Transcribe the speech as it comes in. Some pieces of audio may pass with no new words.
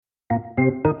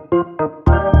Welcome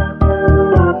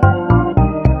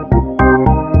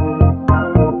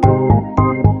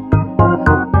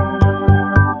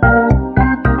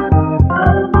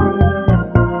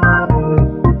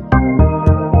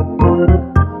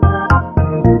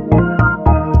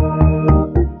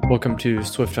to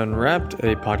Swift Unwrapped,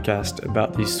 a podcast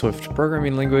about the Swift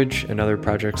programming language and other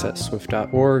projects at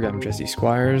swift.org. I'm Jesse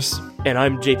Squires. And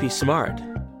I'm JP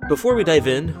Samard. Before we dive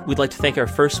in, we'd like to thank our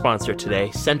first sponsor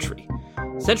today, Sentry.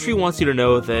 Sentry wants you to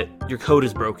know that your code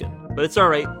is broken, but it's all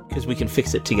right because we can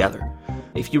fix it together.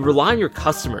 If you rely on your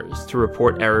customers to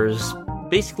report errors,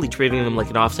 basically treating them like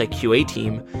an offsite QA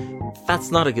team, that's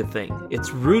not a good thing.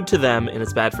 It's rude to them and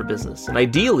it's bad for business. And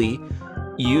ideally,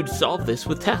 you'd solve this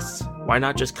with tests. Why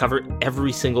not just cover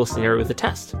every single scenario with a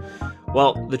test?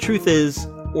 Well, the truth is,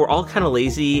 we're all kind of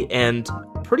lazy and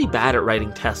pretty bad at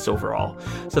writing tests overall.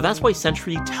 So that's why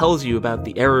Sentry tells you about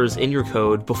the errors in your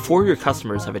code before your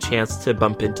customers have a chance to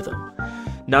bump into them.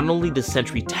 Not only does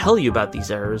Sentry tell you about these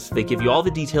errors, they give you all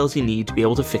the details you need to be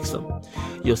able to fix them.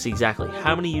 You'll see exactly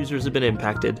how many users have been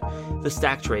impacted, the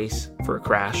stack trace for a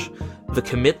crash, the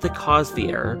commit that caused the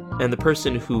error, and the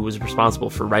person who was responsible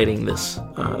for writing this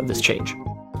change.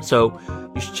 So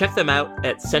you should check them out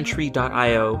at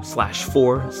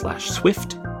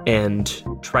sentry.io/4/Swift and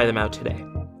try them out today.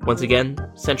 Once again,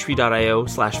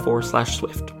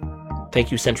 sentry.io/4/Swift.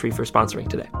 Thank you, Sentry, for sponsoring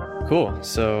today. Cool.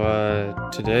 So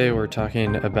today we're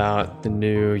talking about the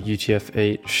new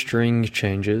UTF-8 string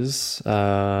changes.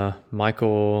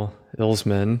 Michael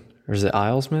Ilsman, or is it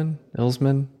Ilsman?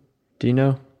 Do you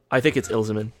know? I think it's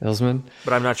Ilsman,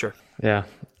 but I'm not sure. Yeah.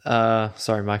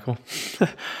 Sorry, Michael.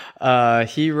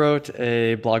 He wrote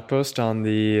a blog post on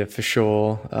the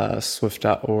official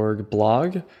Swift.org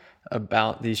blog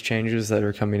about these changes that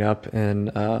are coming up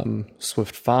in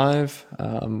Swift 5,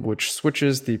 which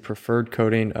switches the preferred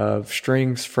coding of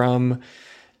strings from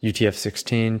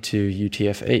UTF-16 to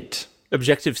UTF-8.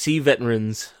 Objective-C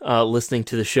veterans listening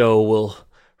to the show will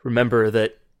remember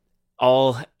that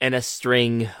all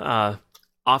NS-string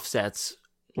offsets,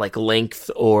 like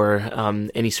length or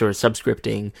any sort of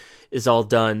subscripting, is all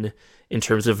done in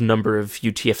terms of number of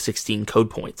UTF-16 code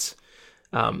points.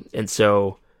 And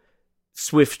so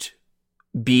Swift,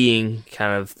 being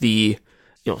kind of the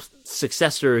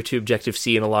successor to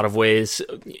Objective-C in a lot of ways,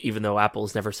 even though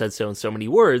Apple's never said so in so many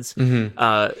words,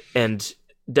 and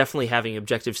definitely having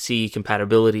Objective-C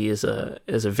compatibility is a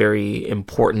very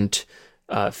important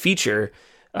feature.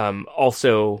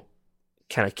 Also,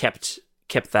 kind of kept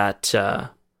that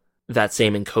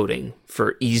same encoding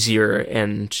for easier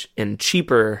and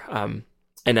cheaper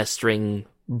NS string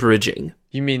bridging.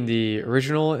 You mean the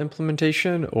original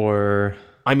implementation, or?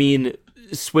 I mean,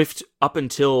 Swift up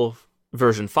until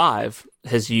version 5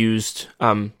 has used,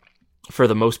 for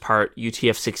the most part,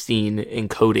 UTF-16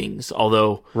 encodings,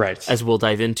 although, right, as we'll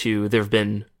dive into, there have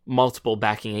been multiple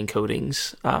backing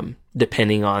encodings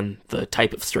depending on the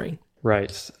type of string.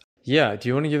 Right. Yeah. Do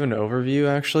you want to give an overview,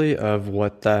 actually, of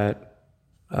what that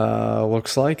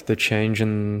looks like, the change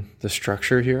in the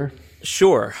structure here?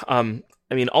 Sure. I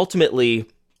mean, ultimately,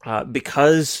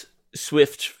 because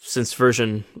Swift, since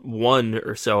version 1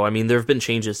 or so, I mean, there have been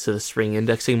changes to the string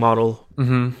indexing model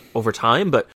over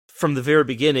time, but from the very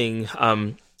beginning,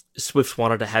 Swift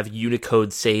wanted to have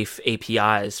Unicode-safe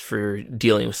APIs for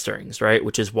dealing with strings, right?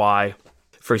 Which is why,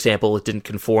 for example, it didn't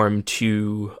conform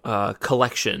to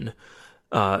collection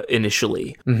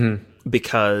initially,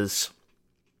 because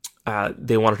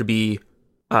they wanted to be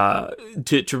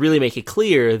to really make it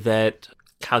clear that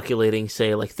calculating,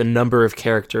 say, like the number of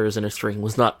characters in a string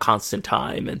was not constant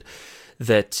time, and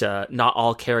that not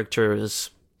all characters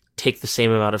take the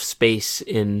same amount of space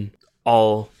in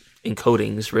all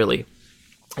encodings, really.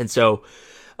 And so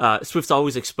Swift's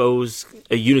always exposed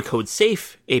a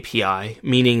Unicode-safe API,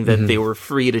 meaning that they were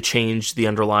free to change the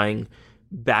underlying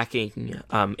backing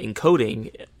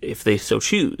encoding if they so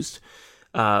choose.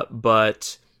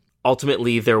 But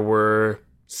ultimately, there were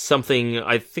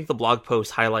I think the blog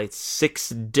post highlights 6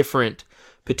 different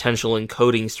potential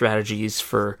encoding strategies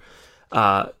for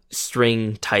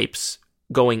string types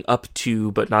going up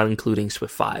to, but not including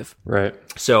Swift 5. Right.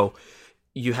 So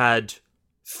you had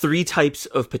 3 types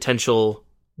of potential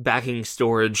backing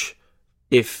storage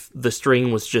if the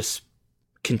string was just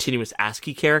continuous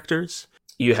ASCII characters.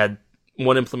 You had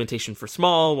one implementation for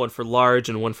small, one for large,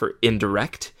 and one for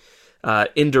indirect.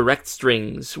 Indirect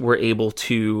strings were able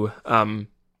to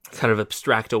kind of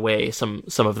abstract away some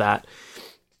of that.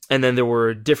 And then there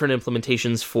were different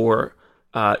implementations for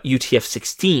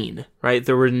UTF-16, right?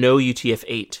 There were no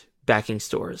UTF-8 backing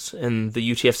stores. And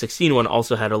the UTF-16 one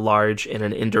also had a large and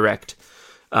an indirect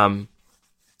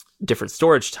different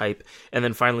storage type. And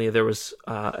then finally, there was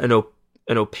an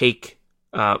opaque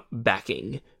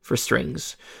backing for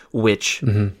strings, which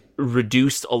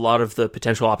reduced a lot of the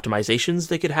potential optimizations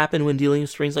that could happen when dealing with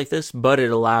strings like this, but it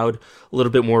allowed a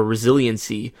little bit more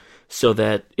resiliency so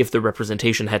that if the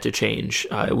representation had to change,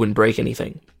 it wouldn't break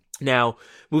anything. Now,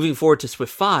 moving forward to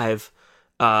Swift 5,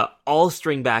 all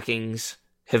string backings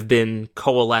have been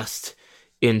coalesced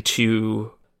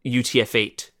into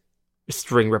UTF-8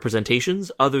 string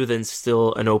representations, other than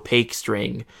still an opaque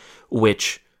string,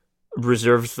 which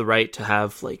reserves the right to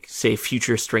have, like, say,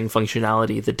 future string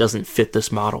functionality that doesn't fit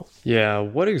this model. Yeah,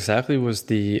 what exactly was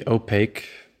the opaque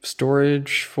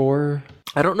storage for?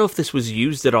 I don't know if this was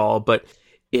used at all, but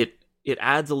it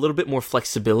adds a little bit more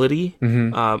flexibility,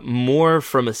 more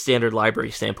from a standard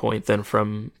library standpoint than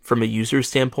from a user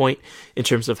standpoint in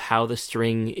terms of how the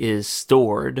string is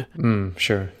stored.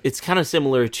 Sure. It's kind of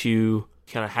similar to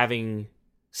kind of having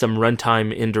some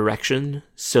runtime indirection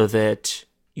so that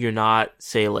you're not,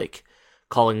 say, like,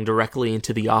 calling directly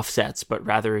into the offsets, but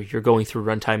rather you're going through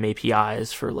runtime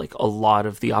APIs for, like, a lot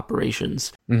of the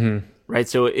operations. Right?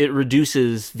 So it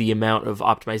reduces the amount of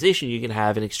optimization you can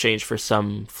have in exchange for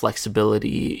some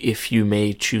flexibility if you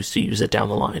may choose to use it down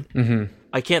the line.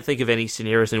 I can't think of any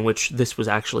scenarios in which this was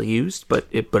actually used, but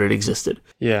it existed.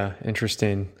 Yeah,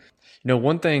 interesting. You know,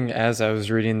 one thing as I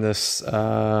was reading this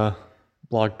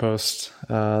blog post,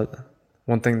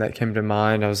 one thing that came to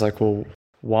mind, I was like, well,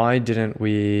 why didn't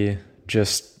we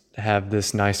just have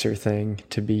this nicer thing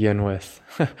to begin with?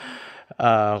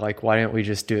 Like, why didn't we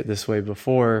just do it this way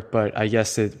before? But I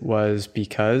guess it was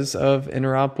because of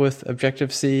interop with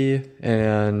Objective-C,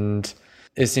 and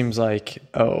it seems like,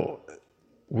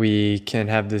 we can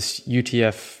have this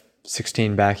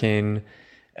UTF-16 backing,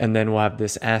 and then we'll have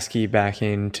this ASCII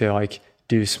backing to, like,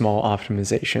 do small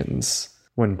optimizations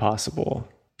when possible.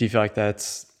 Do you feel like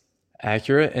that's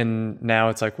accurate? And now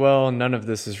it's like, well, none of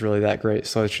this is really that great,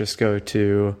 so let's just go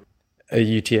to a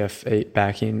UTF-8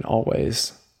 backing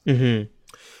always.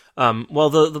 Well,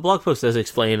 the blog post does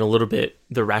explain a little bit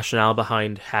the rationale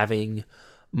behind having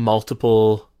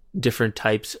multiple different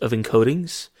types of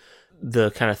encodings. The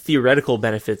kind of theoretical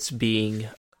benefits being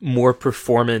more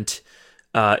performant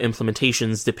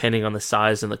implementations depending on the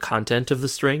size and the content of the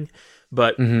string.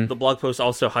 But the blog post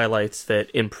also highlights that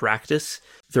in practice,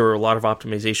 there are a lot of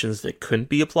optimizations that couldn't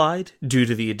be applied due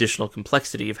to the additional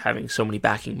complexity of having so many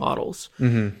backing models.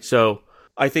 So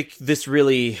I think this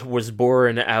really was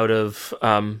born out of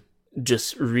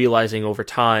just realizing over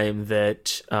time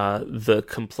that the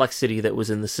complexity that was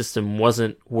in the system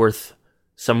wasn't worth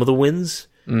some of the wins.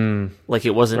 Like,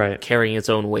 it wasn't carrying its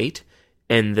own weight,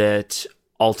 and that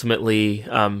ultimately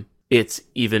it's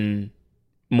even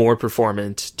more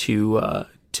performant to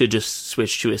just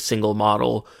switch to a single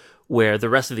model, where the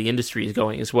rest of the industry is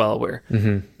going as well, where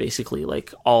basically,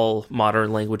 like, all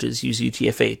modern languages use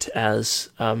UTF-8 as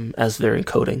their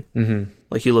encoding.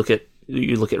 Like, you look at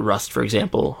Rust, for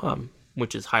example,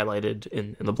 which is highlighted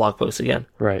in the blog post again.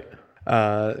 Right.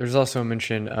 There's also a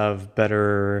mention of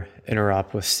better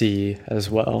interop with C as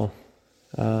well.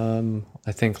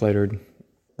 I think later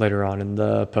on in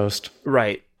the post.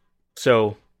 Right.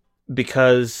 So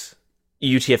because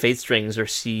UTF-8 strings are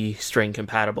C string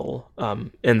compatible,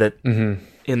 and that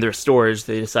in their storage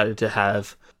they decided to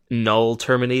have null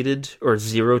terminated or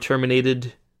zero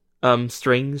terminated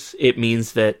strings. It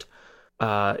means that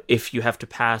if you have to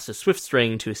pass a Swift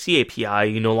string to a C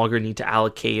API, you no longer need to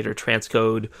allocate or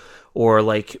transcode or,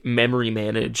 like, memory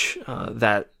manage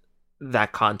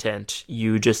that content.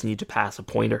 You just need to pass a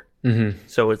pointer.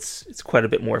 So it's quite a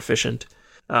bit more efficient.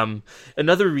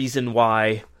 Another reason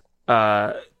why,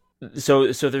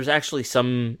 so there's actually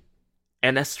some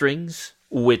NS strings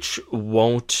which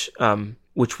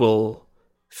will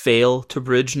fail to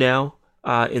bridge now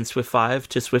in Swift 5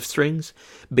 to Swift strings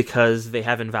because they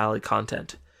have invalid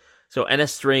content. So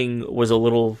NS string was a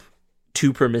little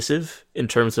too permissive in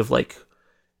terms of, like,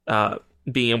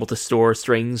 being able to store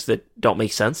strings that don't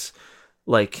make sense,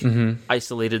 like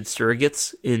isolated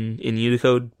surrogates in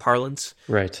Unicode parlance.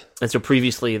 Right. And so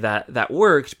previously that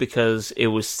worked because it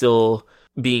was still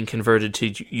being converted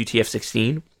to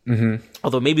UTF-16.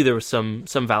 Although maybe there was some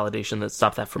validation that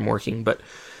stopped that from working, but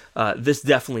this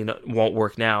definitely won't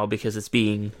work now because it's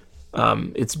being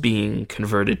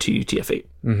converted to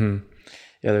UTF-8.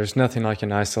 Yeah, there's nothing like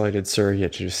an isolated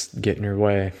surrogate to just get in your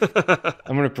way.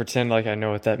 I'm going to pretend like I know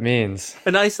what that means.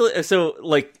 So,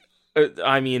 like,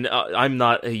 I mean, I'm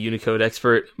not a Unicode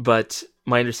expert, but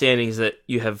my understanding is that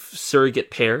you have surrogate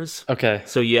pairs. Okay.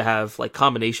 So you have, like,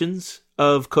 combinations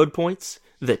of code points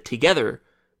that together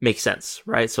make sense,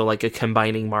 right? So, like, a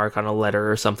combining mark on a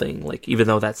letter or something, like, even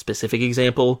though that specific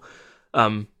example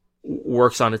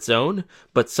works on its own,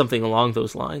 but something along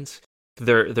those lines.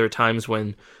 There are times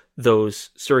when those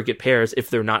surrogate pairs, if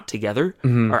they're not together,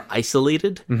 are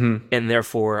isolated and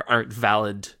therefore aren't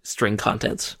valid string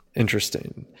contents.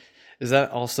 Interesting. Is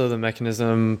that also the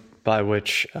mechanism by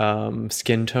which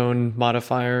skin tone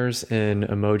modifiers in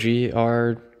emoji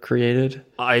are created?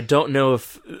 I don't know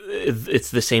if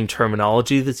it's the same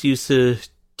terminology that's used to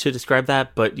describe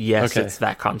that, but yes, It's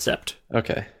that concept.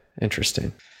 Okay,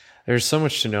 interesting. There's so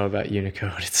much to know about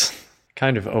Unicode. It's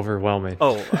kind of overwhelming.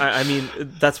 Oh, I mean,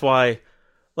 that's why,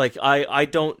 like, I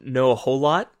don't know a whole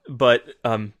lot, but,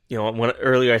 when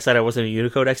earlier I said I wasn't a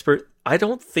Unicode expert, I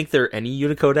don't think there are any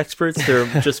Unicode experts. They're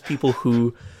just people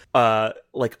who,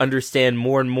 understand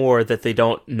more and more that they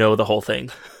don't know the whole thing.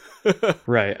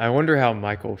 Right. I wonder how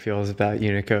Michael feels about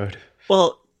Unicode.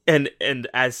 Well, and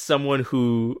as someone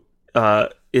who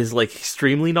is like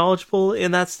extremely knowledgeable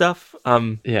in that stuff,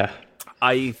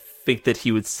 I think that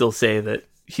he would still say that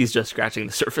he's just scratching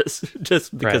the surface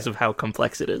just because of how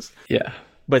complex it is. Yeah.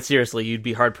 But seriously, you'd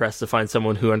be hard pressed to find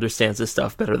someone who understands this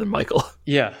stuff better than Michael.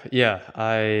 Yeah.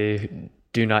 I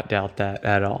do not doubt that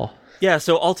at all. Yeah,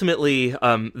 so ultimately,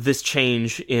 this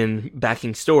change in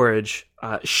backing storage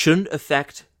shouldn't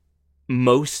affect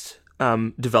most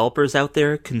developers out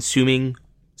there consuming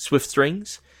Swift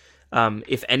strings.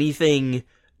 If anything,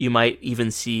 you might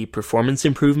even see performance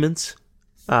improvements.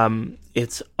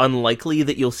 It's unlikely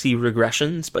that you'll see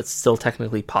regressions, but still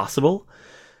technically possible.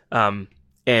 And,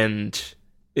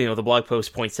 the blog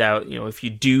post points out, if you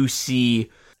do see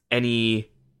any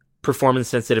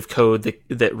performance-sensitive code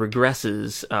that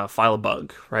regresses, file a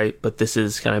bug, right? But this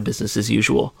is kind of business as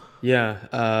usual.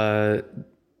 Yeah.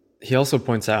 He also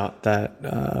points out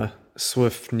that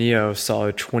Swift Neo saw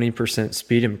a 20%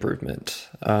 speed improvement,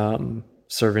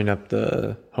 serving up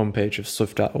the homepage of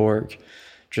Swift.org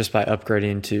just by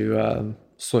upgrading to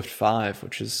Swift 5,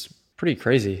 which is pretty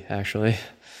crazy, actually.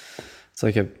 It's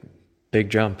like a big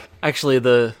jump. Actually,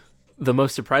 the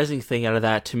most surprising thing out of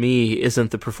that to me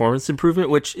isn't the performance improvement,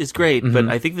 which is great, but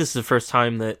I think this is the first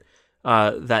time that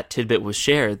that tidbit was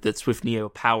shared, that Swift Neo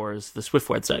powers the Swift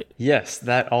website. Yes,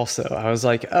 that also. I was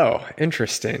like, oh,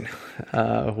 interesting.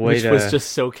 Which was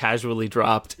just so casually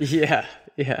dropped. Yeah.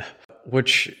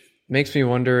 Which makes me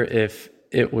wonder if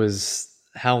it was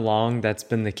how long that's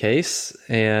been the case,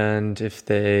 and if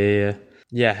they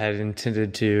had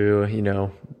intended to,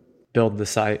 build the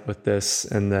site with this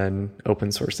and then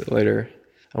open source it later.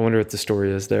 I wonder what the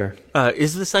story is there.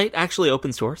 Is the site actually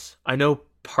open source? I know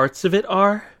parts of it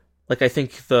are. Like, I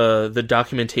think the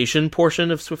documentation portion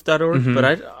of Swift.org,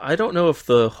 but I don't know if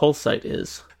the whole site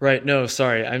is. Right, no,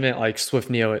 sorry. I meant like Swift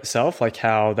Neo itself, like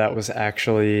how that was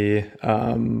actually,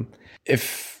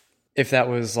 if that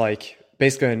was like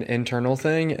basically an internal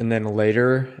thing and then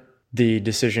later the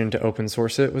decision to open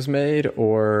source it was made,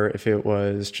 or if it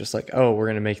was just like, oh, we're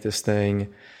going to make this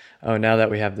thing. Oh, now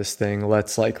that we have this thing,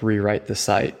 let's like rewrite the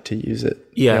site to use it.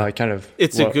 Yeah,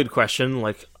 It's a good question.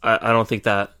 Like, I don't think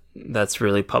that's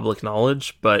really public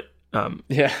knowledge, but I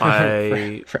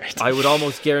would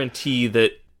almost guarantee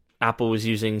that Apple was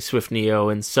using Swift Neo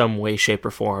in some way, shape,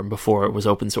 or form before it was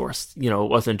open sourced. It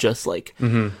wasn't just like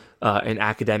an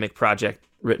academic project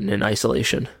written in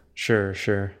isolation. Sure.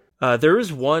 There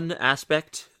is one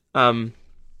aspect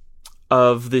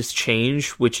of this change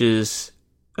which is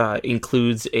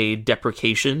includes a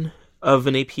deprecation of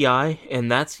an API,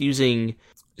 and that's using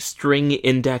string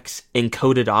index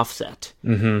encoded offset.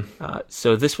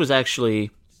 So this was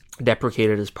actually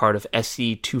deprecated as part of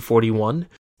SC 241,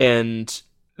 and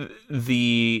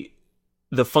the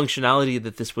functionality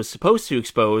that this was supposed to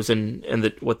expose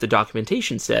and what the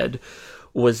documentation said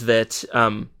was that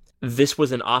this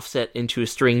was an offset into a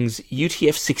string's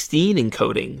UTF-16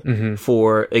 encoding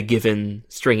for a given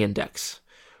string index,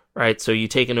 right? So you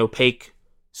take an opaque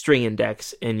string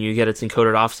index and you get its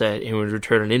encoded offset, and it would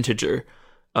return an integer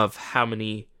of how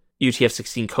many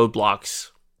UTF-16 code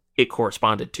blocks it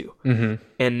corresponded to.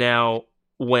 And now,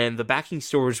 when the backing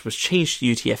storage was changed to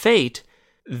UTF-8,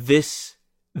 this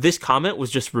comment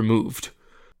was just removed,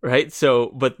 right?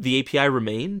 So, but the API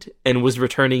remained and was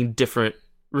returning different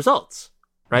results.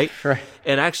 Right.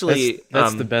 And actually,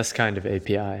 that's the best kind of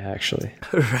API, actually.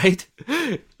 Right.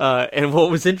 And what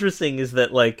was interesting is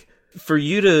that, like, for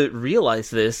you to realize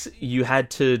this, you had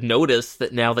to notice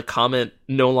that now the comment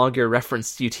no longer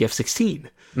referenced UTF-16.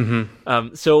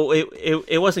 So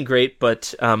it wasn't great,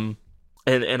 but and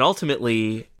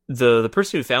ultimately the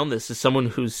person who found this is someone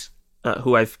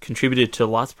who I've contributed to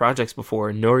lots of projects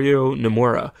before, Norio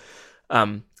Nomura,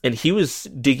 and he was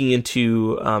digging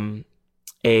into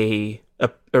a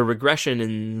regression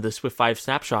in the Swift 5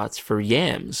 snapshots for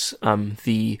YAMS,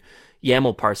 the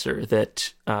YAML parser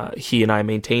that he and I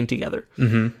maintained together.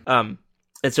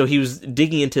 And so he was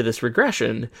digging into this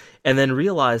regression and then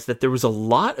realized that there was a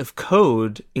lot of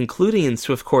code, including in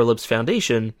Swift Core Lib's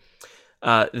Foundation,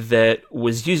 that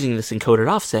was using this encoded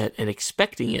offset and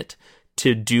expecting it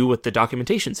to do what the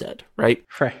documentation said, right?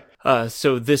 Right.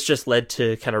 So this just led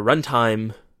to kind of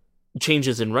runtime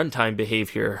changes in runtime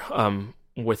behavior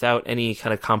without any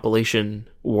kind of compilation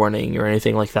warning or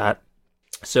anything like that.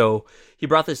 So he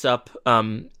brought this up,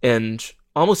 and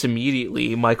almost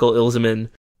immediately, Michael Ilseman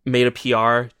made a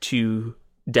PR to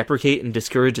deprecate and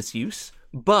discourage its use.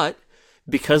 But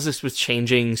because this was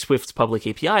changing Swift's public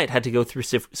API, it had to go through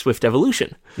Swift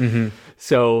evolution.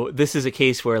 So this is a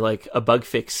case where like a bug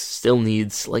fix still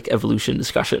needs like evolution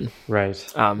discussion.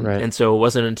 Right. And so it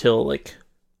wasn't until like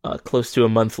close to a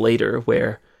month later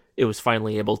where it was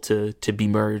finally able to be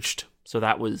merged. So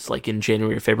that was like in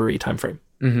January or February timeframe.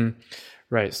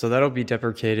 Right. So that'll be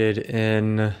deprecated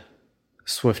in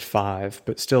Swift 5,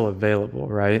 but still available,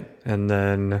 right? And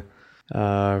then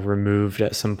removed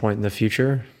at some point in the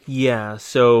future. Yeah.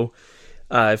 So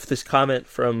if this comment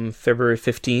from February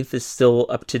 15th is still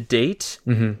up to date,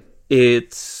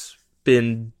 it's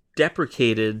been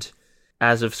deprecated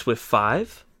as of Swift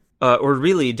 5, or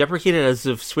really deprecated as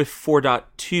of Swift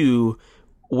 4.2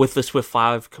 with the Swift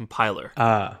 5 compiler.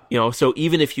 So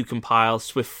even if you compile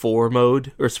Swift 4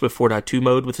 mode or Swift 4.2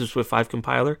 mode with the Swift 5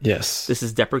 compiler, yes, this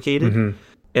is deprecated.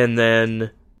 And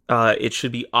then it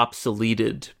should be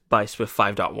obsoleted by Swift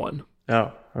 5.1.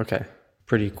 Oh, okay.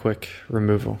 Pretty quick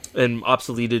removal. And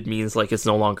obsoleted means like it's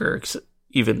no longer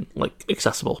even like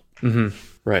accessible.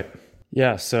 Right.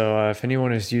 Yeah. So if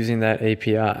anyone is using that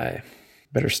API,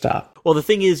 better stop. Well, the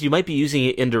thing is, you might be using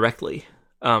it indirectly.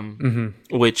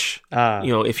 Which,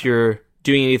 if you're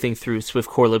doing anything through Swift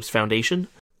Core Lib's Foundation,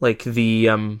 like the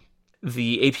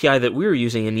API that we were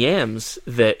using in YAMS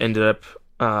that ended up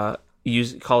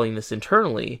calling this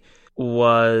internally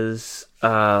was,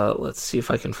 let's see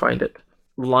if I can find it,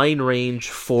 line range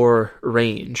for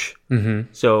range.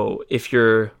 So if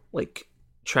you're like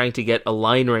trying to get a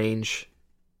line range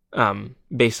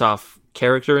based off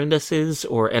character indices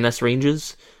or NS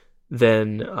ranges,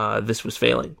 then this was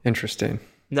failing. Interesting.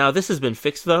 Now, this has been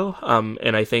fixed, though,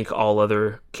 and I think all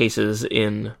other cases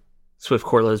in Swift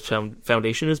Core Lib's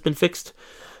Foundation has been fixed,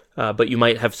 but you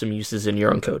might have some uses in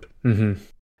your own code. And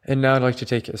now I'd like to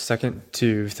take a second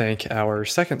to thank our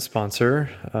second sponsor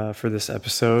for this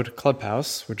episode,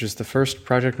 Clubhouse, which is the first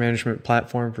project management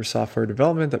platform for software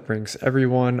development that brings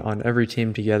everyone on every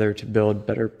team together to build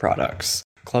better products.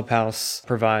 Clubhouse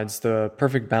provides the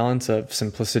perfect balance of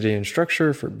simplicity and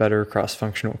structure for better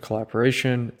cross-functional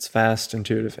collaboration. Its fast,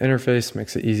 intuitive interface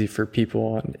makes it easy for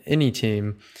people on any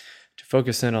team to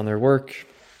focus in on their work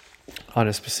on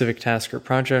a specific task or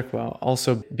project while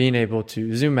also being able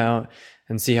to zoom out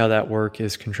and see how that work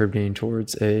is contributing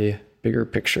towards a bigger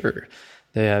picture.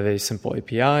 They have a simple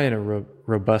API and a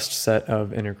robust set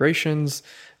of integrations.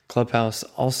 Clubhouse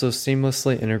also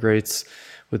seamlessly integrates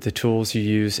with the tools you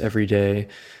use every day,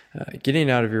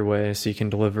 getting out of your way so you can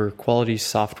deliver quality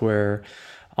software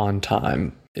on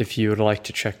time. If you would like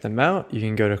to check them out, you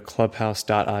can go to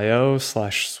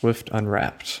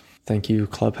clubhouse.io/SwiftUnwrapped. Thank you,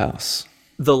 Clubhouse.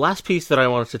 The last piece that I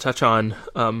wanted to touch on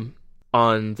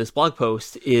this blog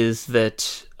post is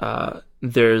that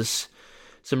there's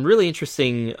some really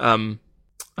interesting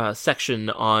section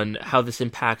on how this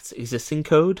impacts existing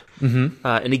code.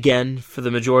 And again, for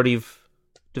the majority of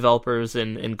developers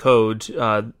and code,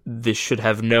 this should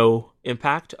have no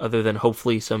impact other than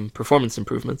hopefully some performance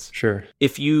improvements. Sure.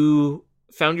 If you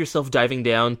found yourself diving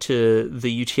down to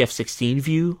the UTF-16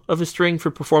 view of a string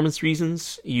for performance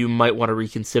reasons, you might want to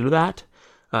reconsider that.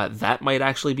 That might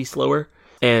actually be slower,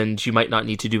 and you might not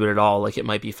need to do it at all. Like, it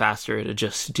might be faster to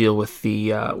just deal with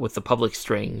the public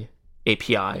string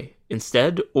API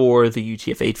instead, or the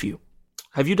UTF-8 view.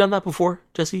 Have you done that before,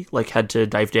 Jesse? Like, had to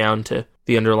dive down to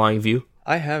the underlying view?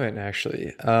 I haven't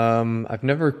actually. I've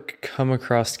never come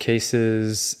across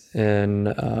cases in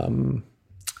the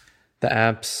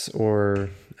apps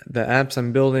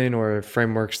I'm building or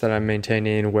frameworks that I'm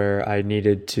maintaining where I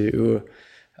needed to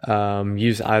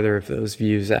use either of those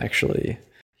views actually.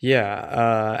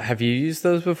 Yeah. Have you used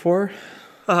those before?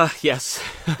 Yes.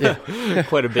 Yeah.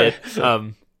 Quite a bit.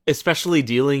 Especially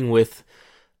dealing with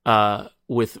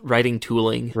writing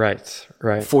tooling, right,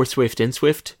 for Swift in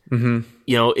Swift.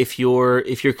 If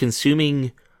you're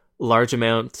consuming large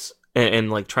amounts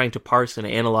and like trying to parse and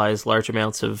analyze large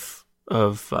amounts of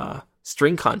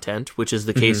string content, which is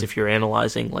the case if you're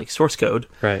analyzing like source code,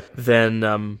 right?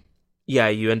 Then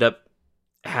you end up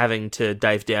having to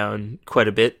dive down quite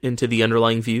a bit into the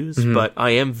underlying views. But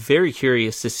I am very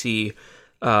curious to see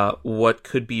what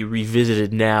could be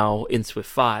revisited now in Swift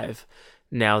 5,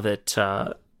 now that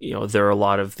there are a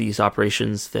lot of these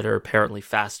operations that are apparently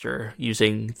faster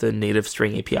using the native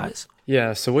string APIs.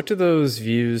 Yeah, so what do those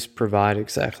views provide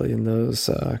exactly in those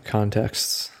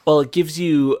contexts? Well, it gives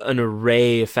you an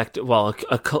array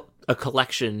a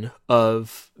collection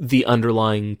of the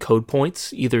underlying code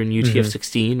points, either in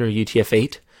UTF-16 or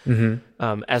UTF-8,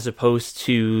 as opposed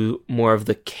to more of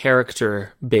the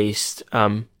character-based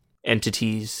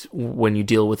entities when you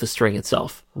deal with the string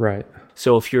itself. Right.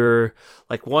 So if you're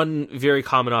like, one very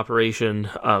common operation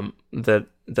that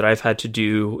I've had to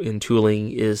do in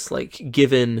tooling is like,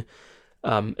 given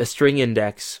a string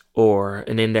index or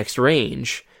an index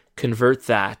range, convert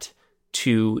that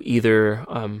to either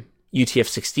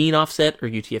UTF-16 offset or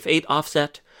UTF-8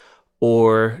 offset,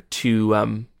 or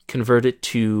to convert it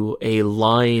to a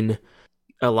line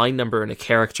number and a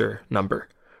character number,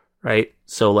 right?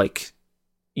 So like,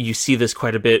 you see this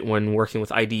quite a bit when working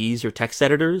with IDEs or text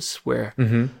editors, where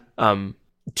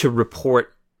to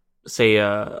report, say,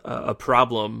 a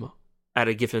problem at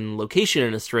a given location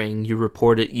in a string, you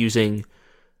report it using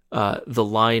the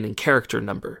line and character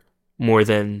number more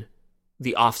than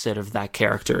the offset of that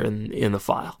character in the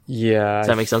file. Yeah. Does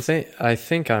that make sense? I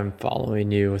think I'm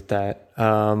following you with that.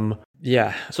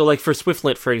 Yeah. So like for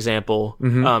Swiftlet, for example,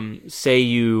 say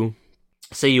you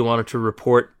wanted to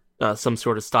report some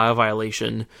sort of style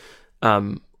violation,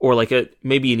 or like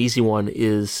maybe an easy one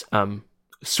is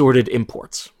sorted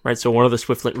imports, right? So one of the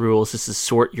Swiftlet rules is to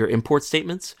sort your import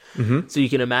statements. So you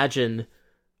can imagine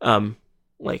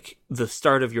like the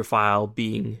start of your file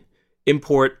being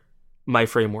import my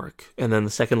framework, and then the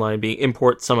second line being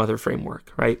import some other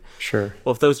framework, right? Sure.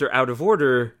 Well, if those are out of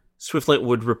order, Swiftlet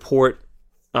would report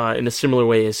in a similar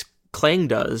way as Clang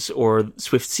does or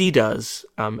SwiftC does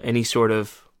any sort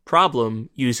of problem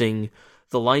using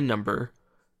the line number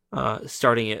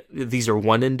starting at, these are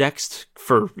one indexed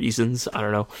for reasons, I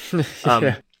don't know.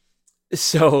 Yeah.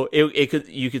 So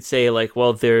you could say like,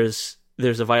 well, there's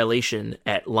a violation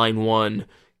at line 1,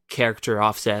 character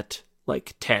offset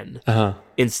like 10,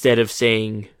 instead of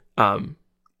saying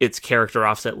it's character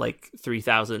offset like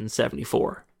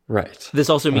 3074. Right. This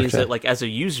also means that like as a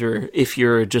user, if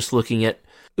you're just looking at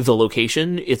the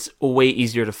location, it's way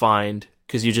easier to find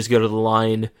because you just go to the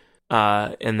line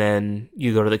and then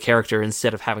you go to the character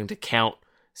instead of having to count,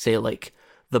 say, like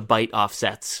the byte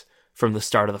offsets from the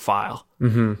start of the file,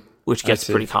 which gets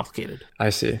pretty complicated.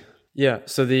 I see. Yeah.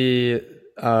 So the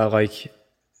like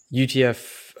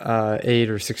UTF-8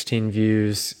 or 16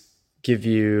 views give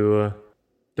you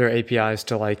their APIs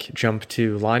to like jump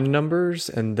to line numbers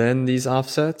and then these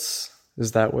offsets.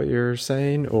 Is that what you're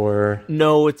saying? Or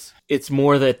no, it's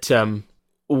more that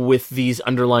with these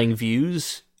underlying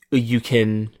views, you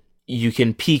can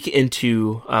peek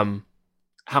into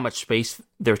how much space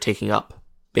they're taking up,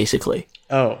 basically.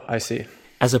 Oh, I see.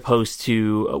 As opposed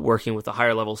to working with a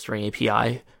higher level string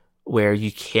API where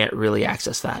you can't really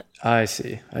access that. I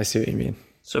see what you mean.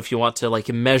 So if you want to like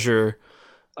measure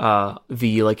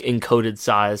the like encoded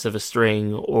size of a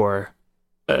string or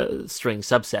a string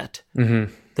subset,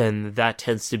 then that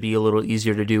tends to be a little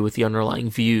easier to do with the underlying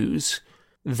views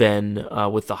than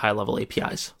with the high level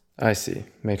APIs. I see.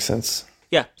 Makes sense.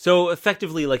 Yeah. So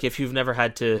effectively, like if you've never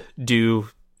had to do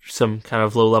some kind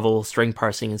of low level string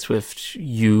parsing in Swift,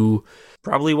 you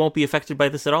probably won't be affected by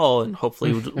this at all. And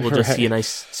hopefully we'll just see a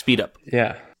nice speed up.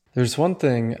 Yeah. There's one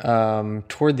thing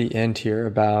toward the end here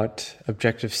about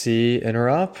Objective-C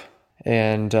interop,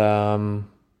 and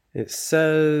it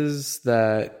says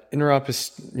that interop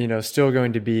is still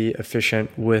going to be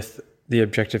efficient with the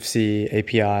Objective-C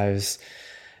APIs.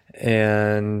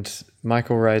 And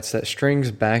Michael writes that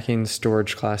strings backing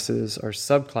storage classes are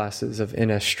subclasses of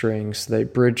NSString, so they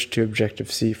bridge to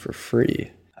Objective-C for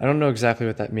free. I don't know exactly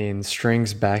what that means.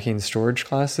 Strings backing storage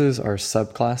classes are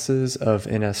subclasses of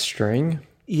NSString.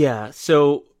 Yeah,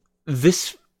 so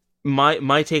this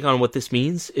my take on what this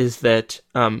means is that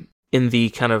in the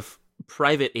kind of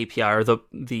private API or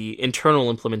the internal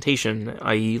implementation,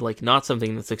 i.e. like not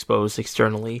something that's exposed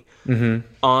externally,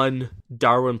 on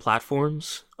Darwin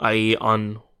platforms, i.e.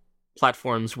 on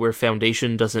platforms where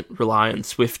Foundation doesn't rely on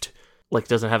Swift, like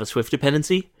doesn't have a Swift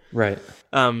dependency, right?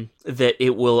 That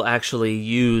it will actually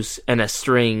use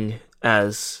NSString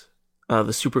as the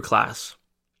superclass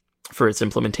for its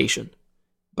implementation.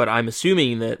 But I'm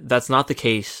assuming that that's not the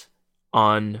case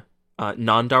on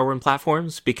non-Darwin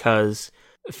platforms because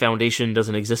Foundation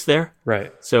doesn't exist there.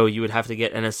 Right. So you would have to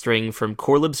get NSString from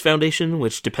Corelib's Foundation,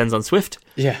 which depends on Swift.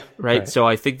 Yeah. Right? So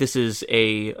I think this is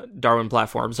a Darwin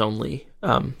platforms only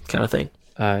kind of thing.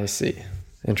 I see.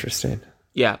 Interesting.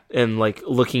 Yeah, and like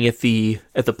looking at the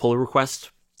pull request,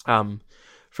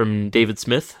 from David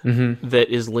Smith that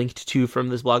is linked to from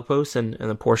this blog post and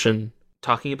the portion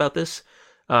talking about this.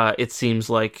 It seems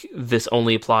like this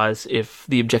only applies if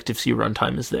the Objective-C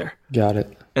runtime is there. Got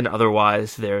it. And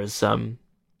otherwise, there's kind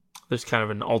of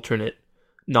an alternate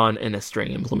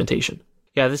non-NSString implementation.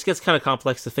 Yeah, this gets kind of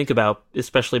complex to think about,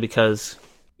 especially because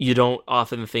you don't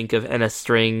often think of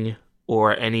NSString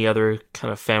or any other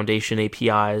kind of foundation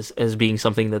APIs as being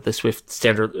something that the Swift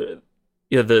standard,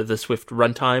 the Swift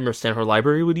runtime or standard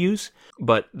library would use.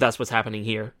 But that's what's happening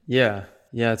here. Yeah,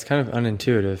 it's kind of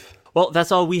unintuitive. Well,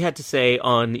 that's all we had to say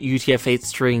on UTF-8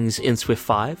 strings in Swift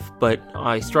 5, but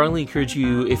I strongly encourage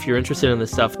you, if you're interested in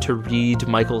this stuff, to read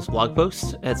Michael's blog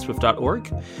post at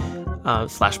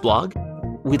swift.org/blog.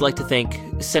 We'd like to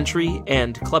thank Sentry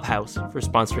and Clubhouse for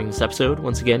sponsoring this episode.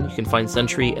 Once again, you can find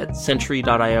Sentry at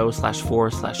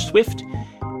sentry.io/4/Swift,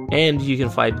 and you can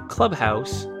find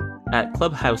Clubhouse at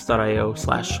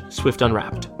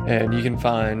clubhouse.io/SwiftUnwrapped. And you can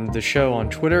find the show on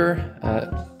Twitter at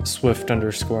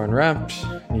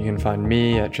Swift_Unwrapped. You can find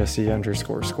me at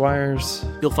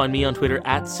Jesse_Squires. You'll find me on Twitter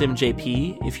at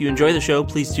SimJP. If you enjoy the show,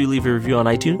 please do leave a review on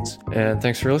iTunes. And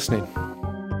thanks for listening.